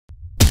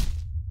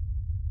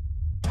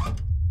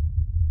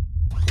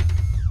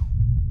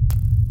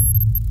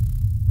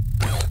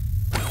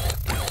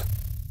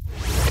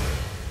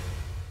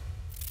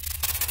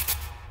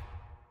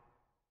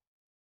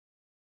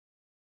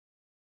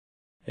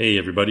Hey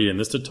everybody, in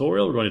this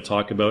tutorial we're going to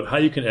talk about how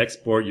you can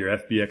export your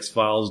FBX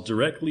files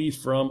directly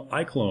from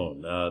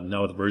iClone,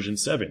 now with version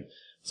 7.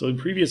 So in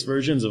previous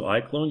versions of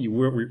iClone,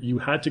 you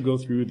had to go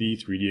through the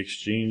 3D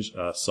Exchange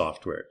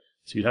software.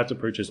 So you'd have to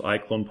purchase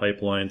iClone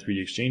pipeline,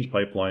 3D Exchange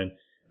pipeline,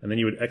 and then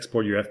you would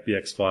export your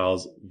FBX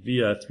files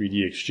via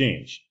 3D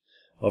Exchange.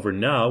 However,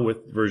 now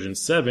with version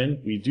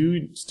 7, we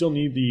do still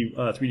need the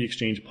 3D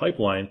Exchange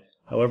pipeline.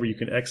 However, you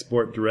can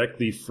export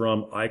directly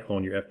from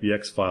iClone your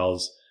FBX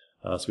files.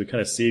 So we kind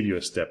of save you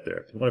a step there.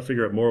 If you want to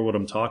figure out more what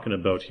I'm talking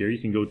about here, you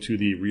can go to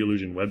the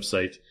Reallusion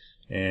website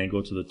and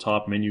go to the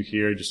top menu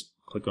here. Just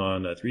click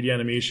on 3D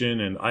animation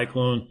and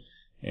iClone,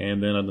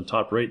 and then on the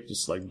top right,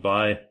 just select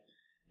buy,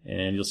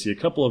 and you'll see a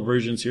couple of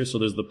versions here. So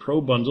there's the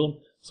Pro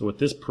bundle. So with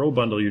this Pro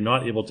bundle, you're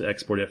not able to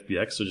export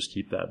FBX, so just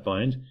keep that in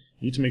mind.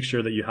 You need to make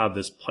sure that you have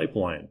this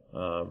pipeline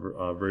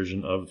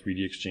version of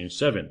 3D Exchange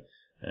 7,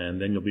 and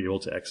then you'll be able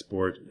to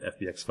export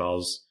FBX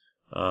files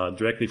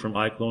directly from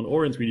iClone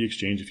or in 3D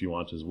Exchange if you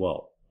want as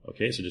well.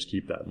 Okay, so just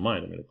keep that in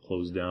mind. I'm going to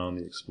close down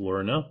the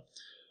Explorer now.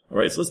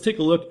 Alright, so let's take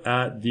a look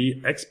at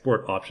the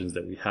export options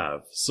that we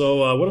have. So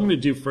what I'm going to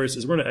do first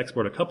is we're going to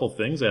export a couple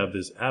things. I have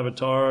this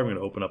avatar. I'm going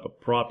to open up a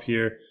prop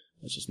here.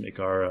 Let's just make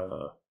our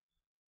a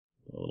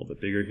little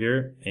bit bigger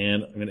here.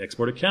 And I'm going to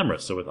export a camera.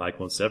 So with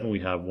iClone 7, we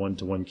have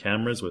one-to-one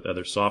cameras with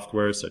other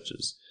software such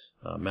as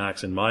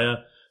Max and Maya.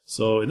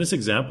 So in this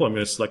example, I'm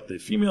going to select the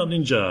female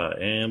ninja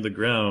and the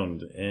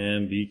ground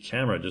and the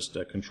camera. Just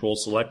control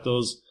select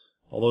all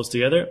those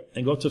together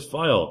and go to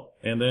File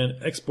and then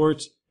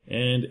Export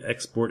and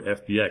Export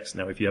FBX.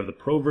 Now, if you have the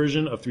Pro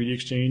version of 3D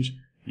Exchange,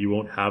 you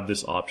won't have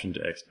this option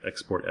to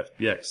export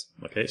FBX.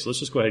 Okay, so let's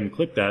just go ahead and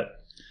click that.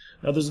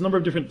 Now, there's a number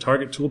of different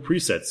target tool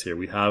presets here.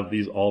 We have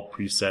these all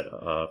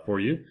preset for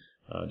you,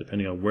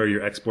 depending on where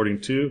you're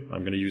exporting to.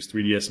 I'm going to use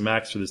 3ds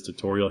Max for this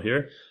tutorial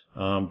here,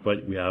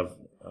 but we have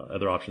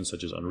other options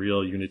such as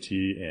Unreal,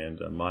 Unity,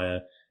 and Maya,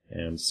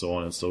 and so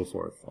on and so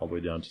forth, all the way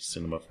down to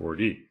Cinema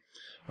 4D.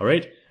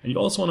 Alright, and you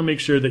also want to make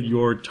sure that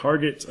your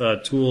target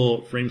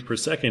tool frames per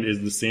second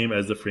is the same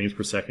as the frames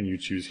per second you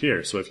choose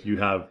here. So if you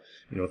have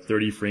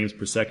 30 frames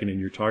per second in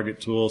your target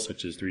tool,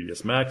 such as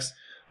 3ds Max,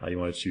 you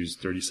want to choose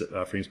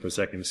 30 frames per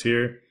second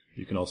here.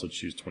 You can also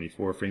choose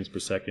 24 frames per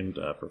second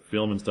for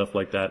film and stuff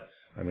like that.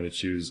 I'm going to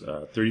choose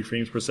 30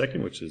 frames per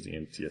second, which is the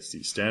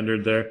NTSC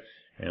standard there,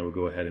 and we'll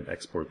go ahead and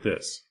export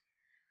this.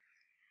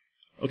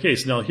 Okay,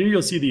 so now here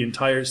you'll see the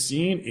entire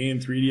scene in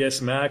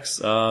 3ds Max,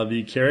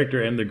 the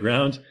character and the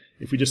ground.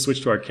 If we just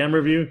switch to our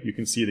camera view, you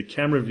can see the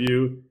camera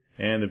view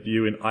and the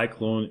view in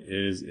iClone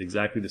is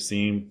exactly the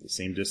same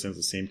distance,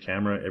 the same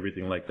camera,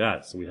 everything like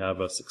that. So we have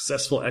a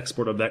successful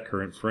export of that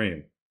current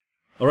frame.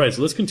 Alright,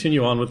 so let's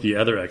continue on with the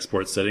other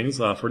export settings.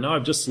 For now,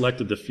 I've just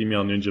selected the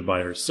female ninja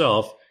by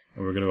herself,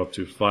 and we're going to go up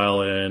to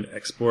File and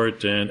Export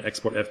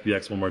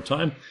FBX one more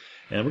time.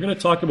 And we're going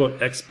to talk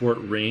about export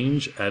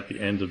range at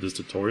the end of this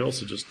tutorial,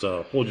 so just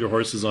hold your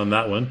horses on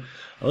that one.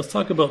 Let's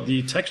talk about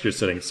the texture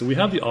settings. So we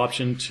have the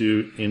option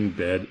to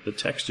embed the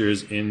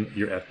textures in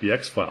your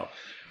FBX file.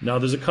 Now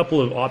there's a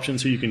couple of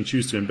options here you can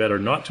choose to embed or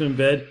not to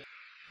embed.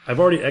 I've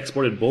already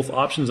exported both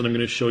options, and I'm going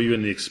to show you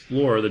in the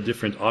Explorer the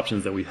different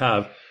options that we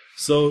have.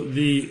 So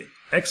the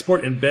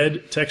export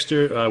embed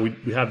texture,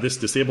 we have this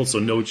disabled, so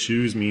no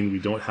choose mean we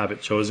don't have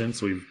it chosen.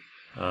 So we've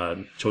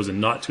chosen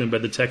not to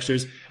embed the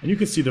textures, and you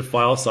can see the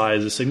file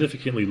size is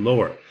significantly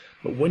lower.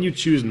 But when you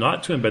choose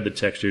not to embed the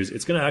textures,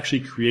 it's going to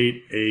actually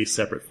create a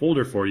separate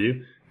folder for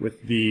you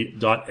with the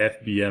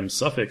 .fbm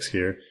suffix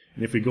here.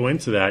 And if we go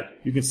into that,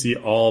 you can see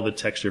all the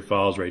texture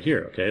files right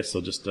here. Okay,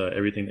 so just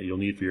everything that you'll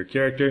need for your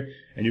character,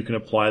 and you can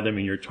apply them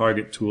in your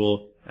target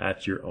tool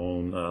at your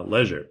own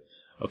leisure.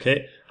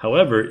 Okay.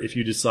 However, if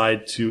you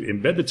decide to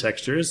embed the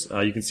textures,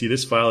 you can see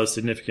this file is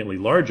significantly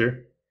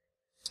larger.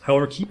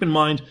 However, keep in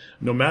mind,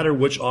 no matter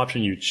which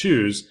option you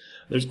choose,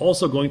 there's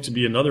also going to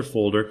be another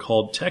folder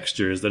called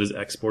Textures that is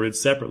exported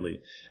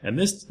separately. And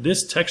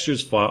this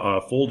Textures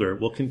folder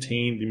will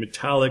contain the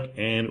metallic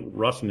and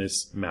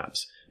roughness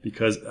maps,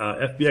 because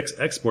FBX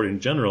export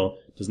in general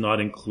does not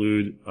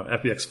include,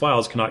 FBX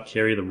files cannot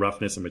carry the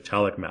roughness and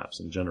metallic maps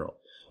in general.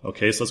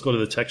 Okay, so let's go to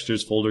the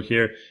Textures folder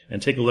here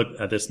and take a look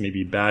at this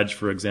maybe badge,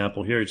 for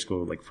example here. Just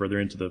go further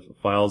into the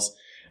files,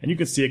 and you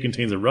can see it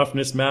contains a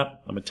roughness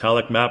map, a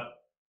metallic map,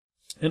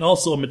 and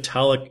also a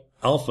metallic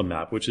alpha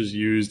map, which is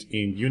used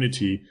in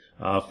Unity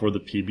for the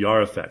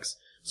PBR effects.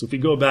 So if we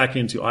go back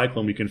into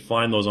iClone, we can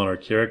find those on our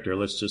character.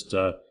 Let's just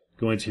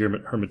go into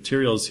her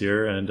materials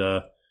here and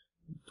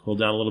hold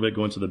down a little bit,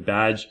 go into the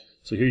badge.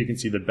 So here you can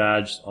see the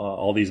badge,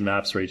 all these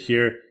maps right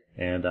here,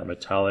 and that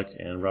metallic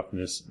and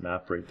roughness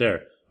map right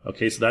there.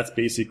 Okay, so that's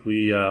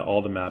basically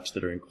all the maps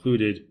that are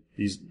included.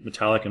 These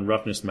metallic and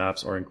roughness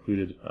maps are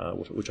included,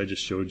 which I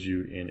just showed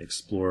you in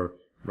Explorer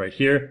right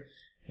here,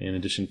 in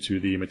addition to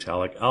the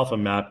metallic alpha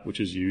map, which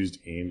is used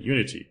in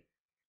Unity.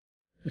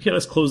 Okay,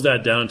 let's close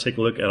that down and take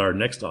a look at our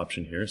next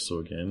option here. So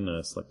again,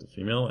 select the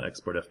female,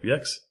 export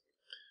FBX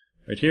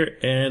right here.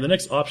 And the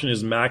next option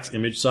is max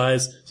image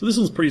size. So this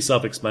one's pretty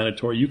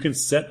self-explanatory. You can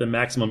set the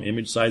maximum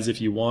image size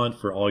if you want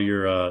for all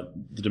your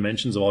the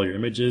dimensions of all your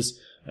images.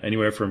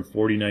 anywhere from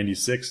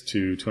 4096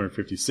 to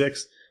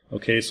 256.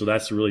 Okay, so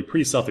that's really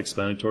pretty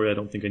self-explanatory. I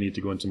don't think I need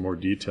to go into more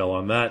detail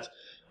on that.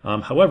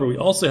 However, we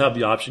also have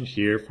the option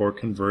here for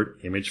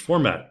convert image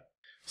format.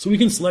 So we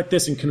can select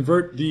this and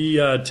convert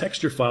the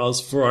texture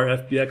files for our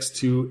FBX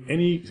to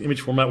any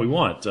image format we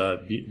want,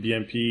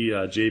 BMP,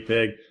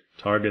 JPEG,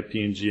 Targa,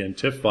 PNG, and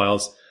TIFF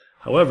files.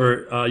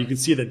 However, you can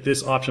see that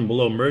this option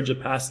below, merge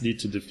opacity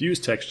to diffuse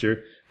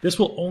texture, this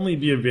will only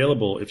be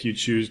available if you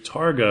choose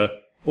Targa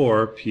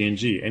or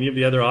PNG. Any of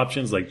the other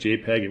options like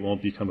JPEG, it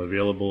won't become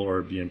available,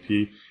 or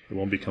BMP, it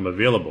won't become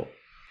available.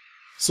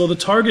 So the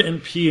Targa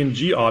and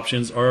PNG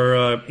options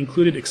are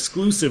included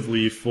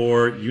exclusively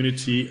for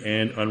Unity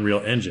and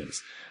Unreal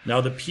engines. Now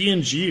the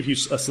PNG, if you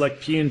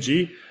select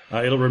PNG,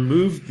 it'll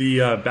remove the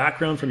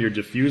background from your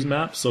diffuse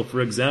map. So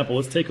for example,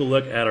 let's take a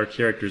look at our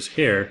character's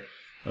hair.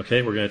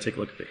 Okay, we're going to take a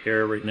look at the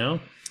hair right now,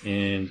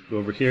 and go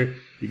over here.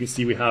 You can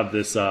see we have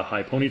this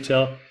high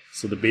ponytail,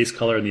 so the base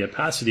color and the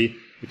opacity.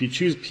 If you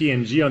choose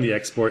PNG on the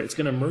export, it's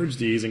going to merge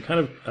these and kind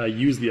of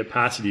use the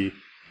opacity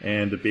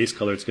and the base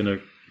color. It's going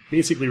to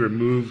basically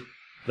remove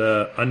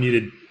the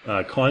unneeded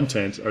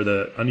content or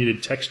the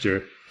unneeded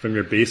texture from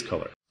your base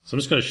color. So I'm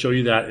just going to show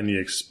you that in the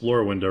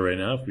Explorer window right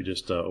now, if we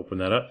just open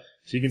that up.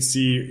 So you can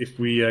see if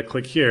we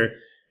click here,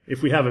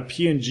 if we have a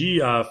PNG,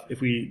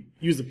 if we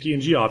use the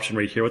PNG option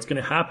right here, what's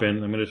going to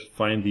happen, I'm going to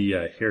find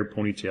the hair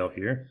ponytail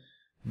here.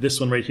 This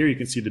one right here, you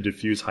can see the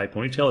diffuse high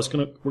ponytail.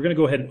 We're going to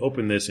go ahead and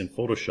open this in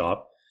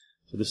Photoshop.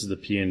 So this is the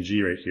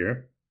PNG right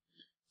here.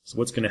 So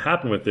what's going to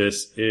happen with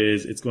this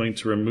is it's going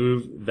to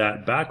remove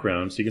that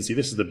background. So you can see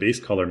this is the base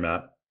color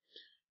map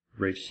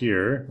right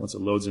here. Once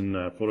it loads in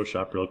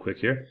Photoshop real quick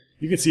here,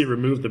 you can see it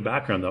removed the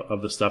background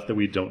of the stuff that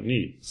we don't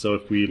need. So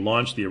if we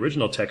launch the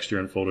original texture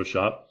in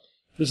Photoshop,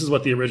 this is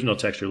what the original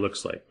texture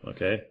looks like,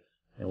 okay?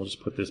 And we'll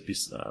just put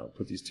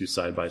these two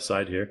side by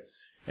side here.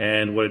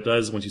 And what it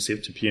does, once you save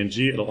it to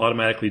PNG, it'll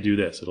automatically do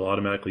this. It'll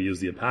automatically use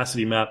the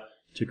opacity map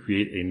to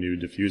create a new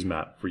diffuse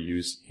map for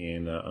use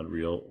in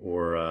Unreal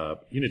or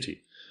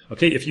Unity.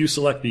 Okay, if you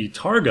select the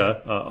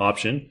Targa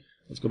option,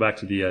 let's go back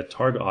to the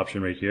Targa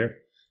option right here.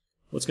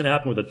 What's going to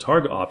happen with the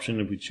Targa option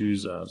if we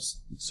choose,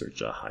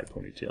 search a high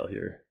ponytail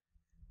here.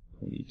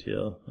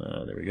 Ponytail,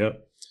 there we go.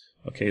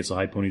 Okay, so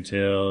high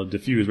ponytail,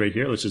 diffuse right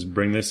here. Let's just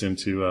bring this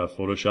into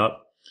Photoshop.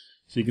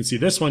 So you can see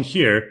this one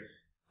here,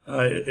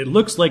 it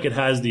looks like it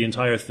has the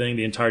entire thing,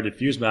 the entire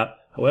diffuse map.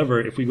 However,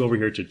 if we go over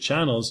here to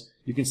channels,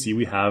 you can see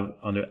we have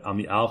on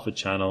the alpha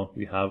channel,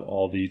 we have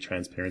all the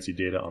transparency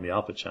data on the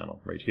alpha channel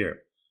right here.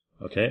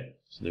 Okay,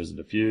 so there's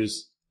the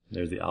diffuse,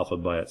 there's the alpha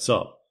by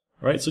itself.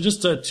 All right, so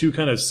just two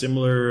kind of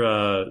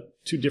similar,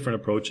 two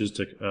different approaches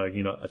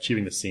to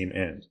achieving the same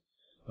end.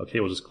 Okay,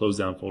 we'll just close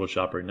down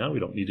Photoshop right now. We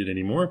don't need it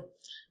anymore.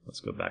 Let's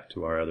go back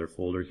to our other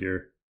folder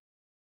here.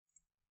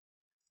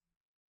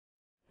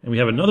 And we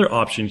have another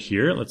option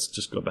here. Let's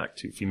just go back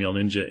to Female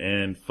Ninja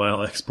and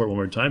File Export one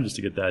more time just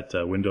to get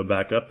that window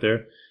back up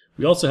there.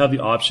 We also have the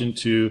option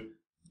to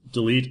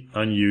delete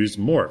unused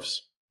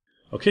morphs.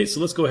 Okay, so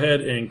let's go ahead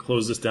and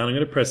close this down. I'm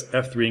going to press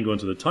F3 and go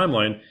into the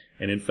timeline.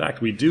 And in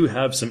fact, we do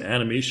have some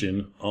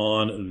animation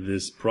on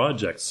this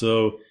project.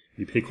 So if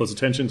you pay close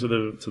attention to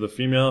the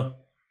female,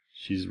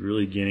 she's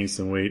really gaining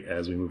some weight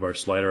as we move our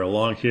slider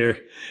along here.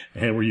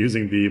 And we're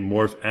using the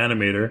morph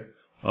animator,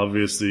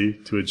 obviously,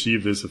 to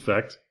achieve this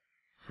effect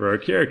for our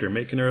character,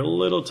 making her a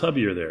little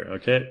tubbier there,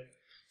 okay?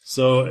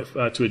 So if,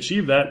 to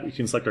achieve that, we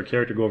can select our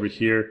character, go over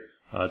here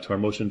to our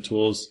motion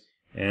tools,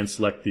 and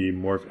select the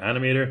morph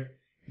animator,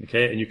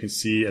 okay? And you can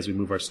see as we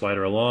move our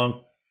slider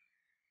along,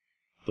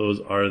 those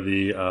are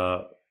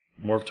the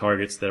morph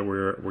targets that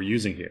we're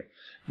using here.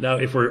 Now,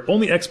 if we're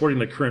only exporting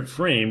the current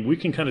frame, we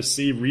can kind of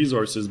save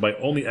resources by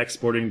only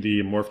exporting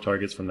the morph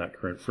targets from that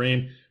current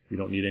frame. We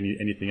don't need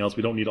anything else.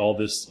 We don't need all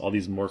these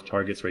morph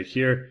targets right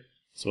here.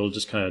 So it'll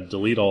just kind of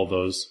delete all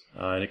those,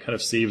 and it kind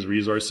of saves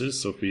resources.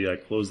 So if we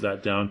close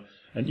that down,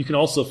 and you can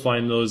also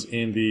find those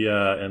in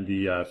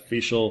the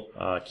facial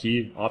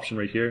key option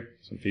right here.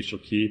 Some facial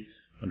key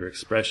under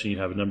expression. You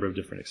have a number of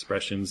different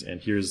expressions, and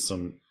here's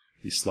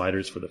these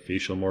sliders for the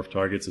facial morph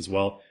targets as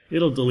well.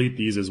 It'll delete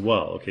these as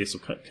well. Okay, so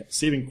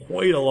saving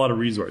quite a lot of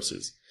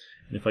resources.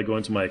 And if I go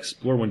into my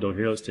Explore window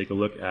here, let's take a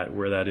look at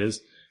where that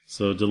is.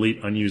 So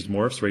delete unused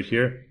morphs right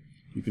here.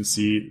 You can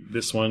see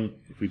this one,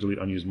 if we delete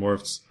unused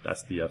morphs,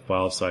 that's the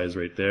file size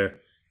right there.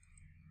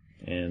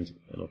 And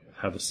it'll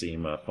have the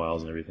same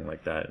files and everything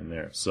like that in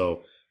there.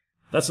 So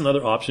that's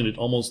another option. It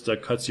almost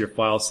cuts your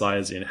file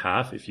size in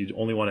half. If you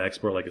only want to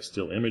export like a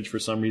still image for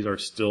some reason, or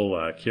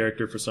still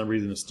character for some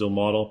reason, a still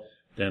model,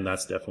 then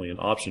that's definitely an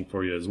option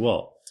for you as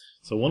well.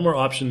 So one more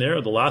option there,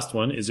 the last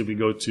one, is if we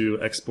go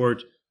to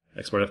export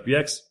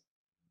FBX,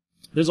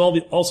 there's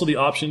also the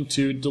option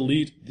to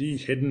delete the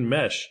hidden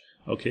mesh.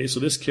 Okay, so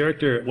this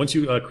character, once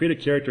you create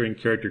a character in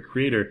Character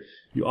Creator,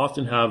 you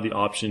always have the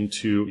option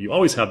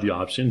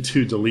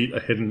to delete a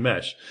hidden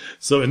mesh.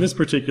 So in this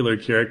particular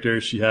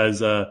character, she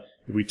has, if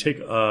we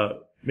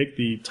make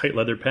the tight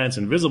leather pants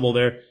invisible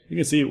there, you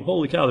can see,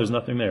 holy cow, there's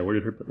nothing there. Where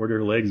did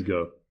her legs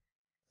go?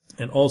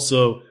 And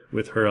also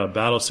with her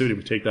battle suit, if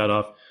we take that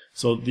off,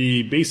 So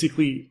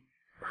basically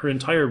her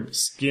entire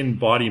skin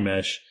body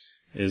mesh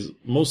is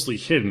mostly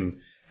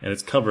hidden, and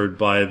it's covered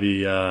by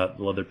the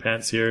leather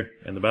pants here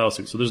and the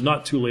battlesuit. So there's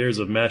not 2 layers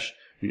of mesh.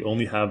 We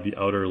only have the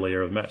outer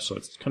layer of mesh. So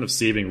it's kind of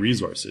saving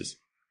resources.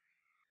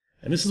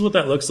 And this is what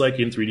that looks like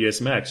in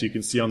 3ds Max. You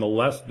can see on the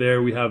left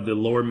there we have the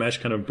lower mesh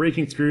kind of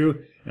breaking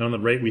through, and on the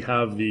right we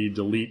have the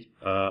delete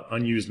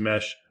unused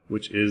mesh,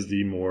 which is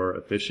the more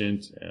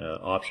efficient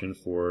option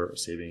for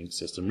saving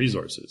system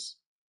resources.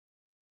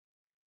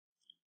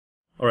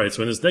 Alright,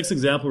 so in this next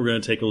example we're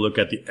going to take a look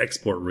at the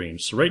export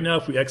range. So right now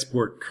if we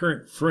export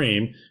current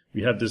frame,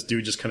 we have this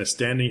dude just kind of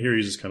standing here.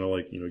 He's just kind of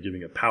like,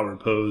 giving a power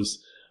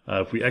pose.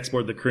 If we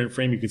export the current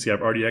frame, you can see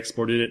I've already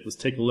exported it. Let's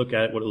take a look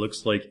at what it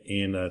looks like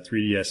in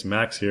 3ds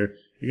Max here.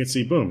 You can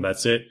see, boom,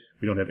 that's it.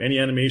 We don't have any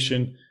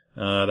animation.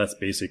 That's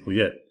basically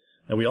it.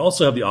 And we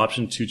also have the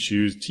option to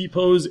choose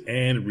T-pose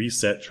and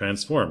reset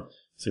transform.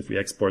 So if we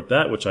export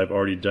that, which I've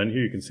already done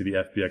here, you can see the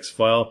FBX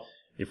file.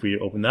 If we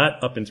open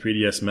that up in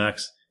 3ds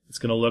Max, it's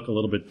going to look a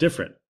little bit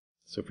different.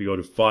 So if we go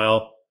to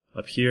File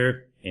up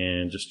here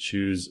and just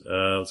choose,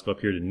 let's go up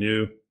here to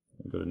New,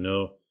 go to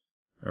No.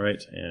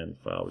 Alright, and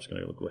File, we're just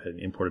going to go ahead and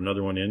import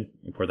another one in,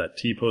 import that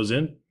T-pose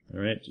in.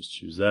 Alright, just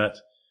choose that.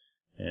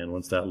 And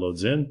once that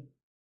loads in,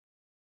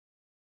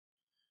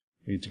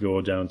 we need to go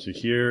down to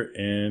here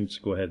and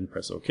go ahead and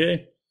press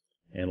OK.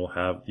 And we'll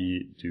have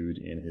the dude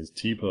in his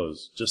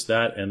T-pose. Just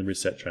that and the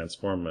reset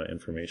transform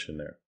information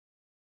there.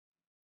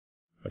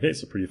 Okay,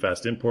 so pretty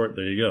fast import.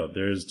 There you go.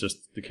 There's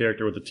just the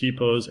character with the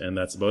T-pose, and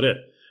that's about it.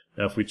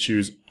 Now if we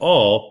choose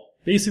all,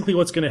 basically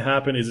what's going to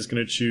happen is it's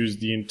going to choose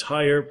the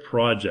entire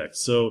project.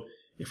 So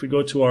if we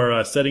go to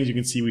our settings, you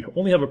can see we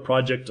only have a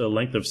project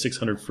length of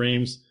 600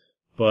 frames,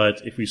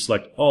 but if we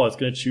select all, it's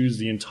going to choose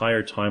the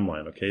entire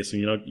timeline. Okay, so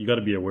you got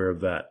to be aware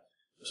of that.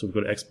 So if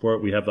we go to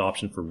export, we have the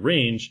option for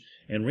range,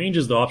 and range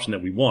is the option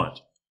that we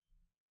want.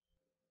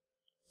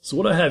 So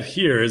what I have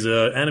here is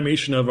an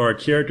animation of our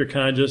character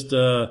kind of just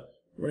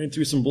running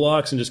through some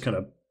blocks and just kind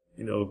of,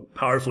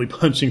 powerfully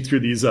punching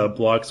through these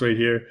blocks right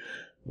here.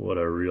 What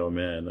a real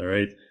man, all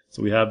right?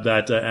 So we have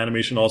that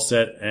animation all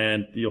set,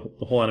 and the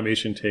whole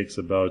animation takes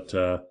about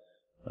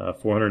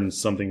 400 and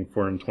something,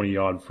 420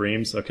 odd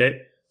frames,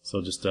 okay?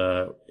 So just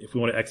if we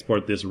want to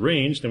export this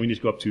range, then we need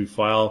to go up to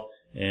File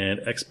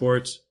and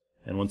Export.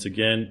 And once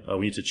again,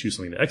 we need to choose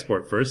something to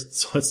export first.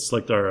 So let's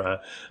select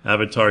our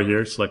avatar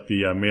here, select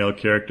the male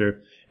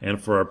character.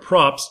 And for our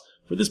props,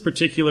 for this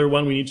particular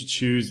one, we need to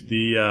choose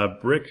the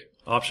brick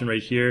option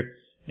right here.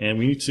 And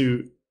we need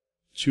to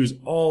choose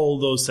all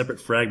those separate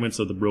fragments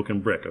of the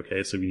broken brick,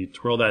 okay? So we need to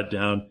twirl that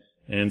down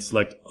and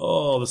select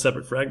all the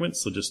separate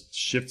fragments. So just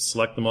Shift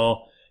select them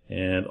all.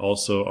 And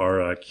also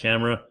our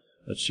camera.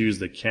 Let's choose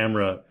the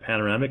camera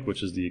panoramic,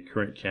 which is the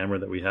current camera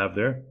that we have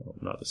there. Oh,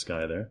 not this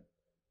guy there.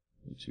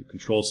 To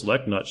Control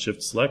select, not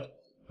Shift select.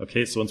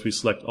 Okay, so once we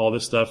select all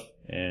this stuff,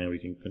 and we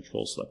can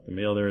Control select the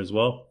male there as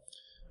well.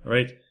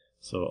 Alright,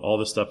 so all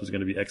this stuff is going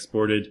to be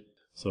exported.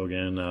 So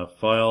again,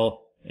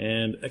 File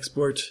and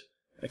Export,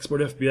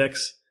 Export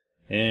FBX,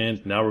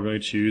 and now we're going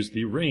to choose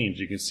the range.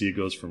 You can see it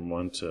goes from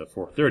 1 to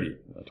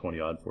 430, 20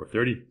 odd,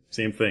 430,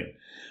 same thing.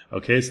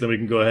 Okay, so then we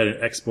can go ahead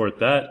and export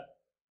that.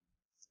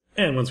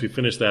 And once we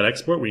finish that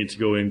export, we need to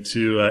go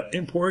into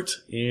Import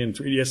in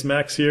 3ds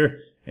Max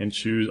here, and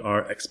choose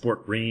our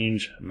export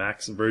range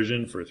max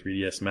version for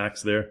 3ds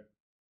Max there.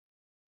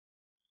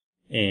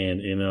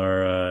 And in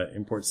our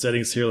import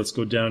settings here, let's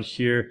go down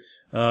here.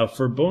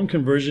 For bone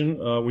conversion,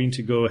 we need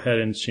to go ahead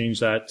and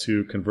change that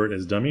to convert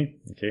as dummy.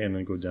 Okay, and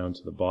then go down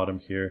to the bottom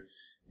here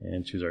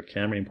and choose our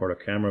camera, import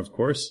our camera, of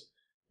course,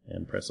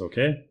 and press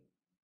OK.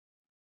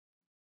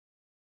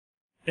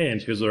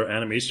 And here's our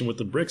animation with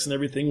the bricks and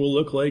everything will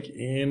look like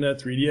in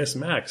 3ds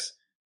Max.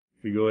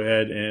 If we go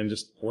ahead and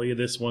just play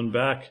this one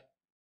back,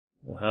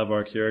 we'll have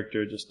our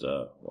character just,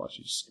 watch,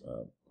 you just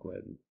go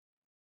ahead and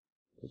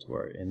go to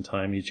our end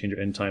time. You change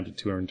your end time to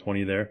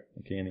 220 there,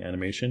 okay, in the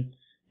animation.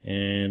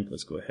 And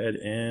let's go ahead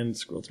and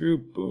scroll through.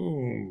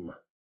 Boom.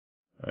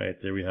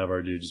 Alright, there we have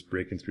our dude just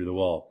breaking through the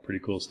wall.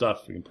 Pretty cool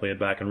stuff. We can play it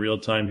back in real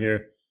time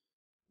here.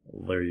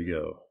 There you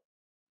go.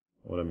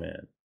 What a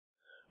man.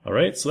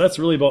 Alright, so that's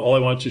really about all I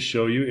wanted to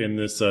show you in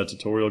this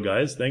tutorial,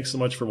 guys. Thanks so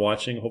much for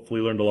watching.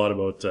 Hopefully you learned a lot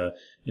about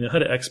how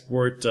to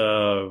export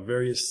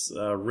various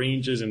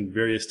ranges and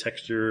various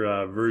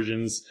texture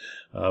versions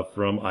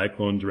from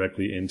iClone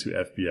directly into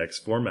FBX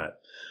format.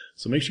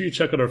 So make sure you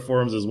check out our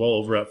forums as well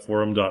over at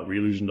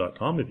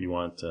forum.reallusion.com if you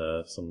want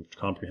some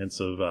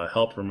comprehensive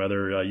help from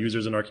other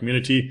users in our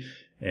community.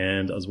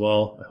 And as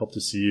well, I hope to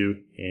see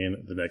you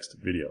in the next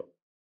video.